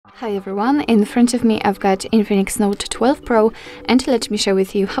Hi everyone, in front of me I've got INFINIX Note 12 Pro, and let me share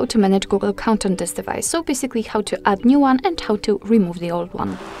with you how to manage Google account on this device. So basically how to add new one and how to remove the old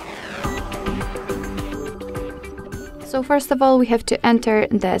one. So first of all, we have to enter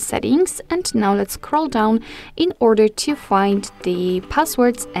the settings, and now let's scroll down in order to find the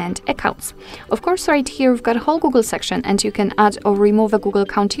passwords and accounts. Of course, right here we've got a whole Google section and you can add or remove a Google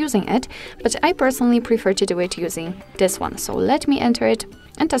account using it, but I personally prefer to do it using this one. So let me enter it,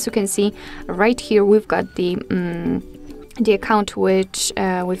 and as you can see right here we've got the account which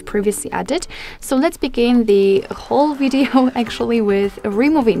we've previously added. So let's begin the whole video actually with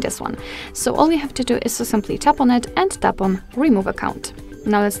removing this one. So all we have to do is to simply tap on it and tap on remove account.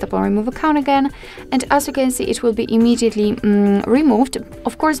 Now let's tap on remove account again, and as you can see it will be immediately removed.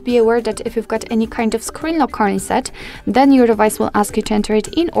 Of course, be aware that if you've got any kind of screen lock currently set, then your device will ask you to enter it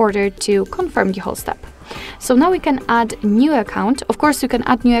in order to confirm the whole step. So now we can add new account. Of course, you can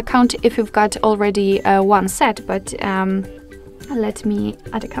add new account if you've got already one set, but let me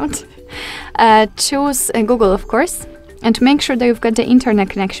add account. Choose Google, of course, and make sure that you've got the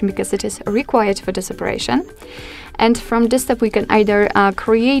internet connection because it is required for this operation. And from this step we can either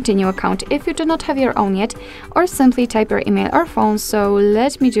create a new account if you do not have your own yet, or simply type your email or phone. So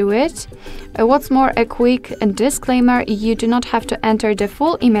let me do it. What's more, a quick disclaimer: you do not have to enter the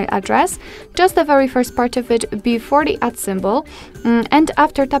full email address, just the very first part of it before the @ symbol, and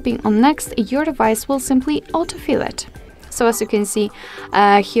after tapping on next your device will simply autofill it. So as you can see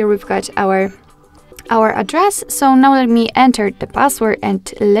here we've got our address. So now let me enter the password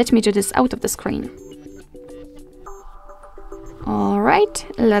and let me do this out of the screen. Alright,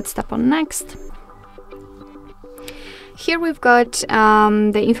 let's tap on next. Here we've got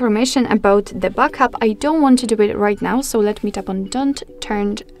the information about the backup. I don't want to do it right now, so let me tap on don't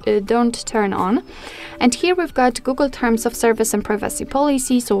turn on. And here we've got Google Terms of Service and Privacy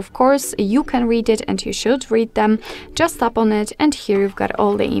Policy. So of course you can read it and you should read them. Just tap on it, and here you've got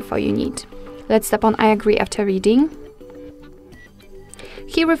all the info you need. Let's tap on I agree after reading.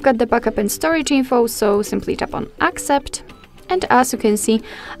 Here we've got the backup and storage info, so simply tap on accept. And as you can see,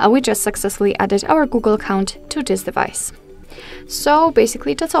 we just successfully added our Google account to this device. So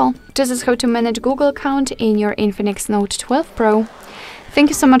basically that's all. This is how to manage Google account in your INFINIX Note 12 Pro.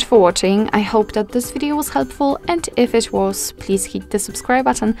 Thank you so much for watching. I hope that this video was helpful, and if it was, please hit the subscribe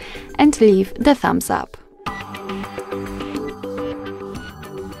button and leave the thumbs up.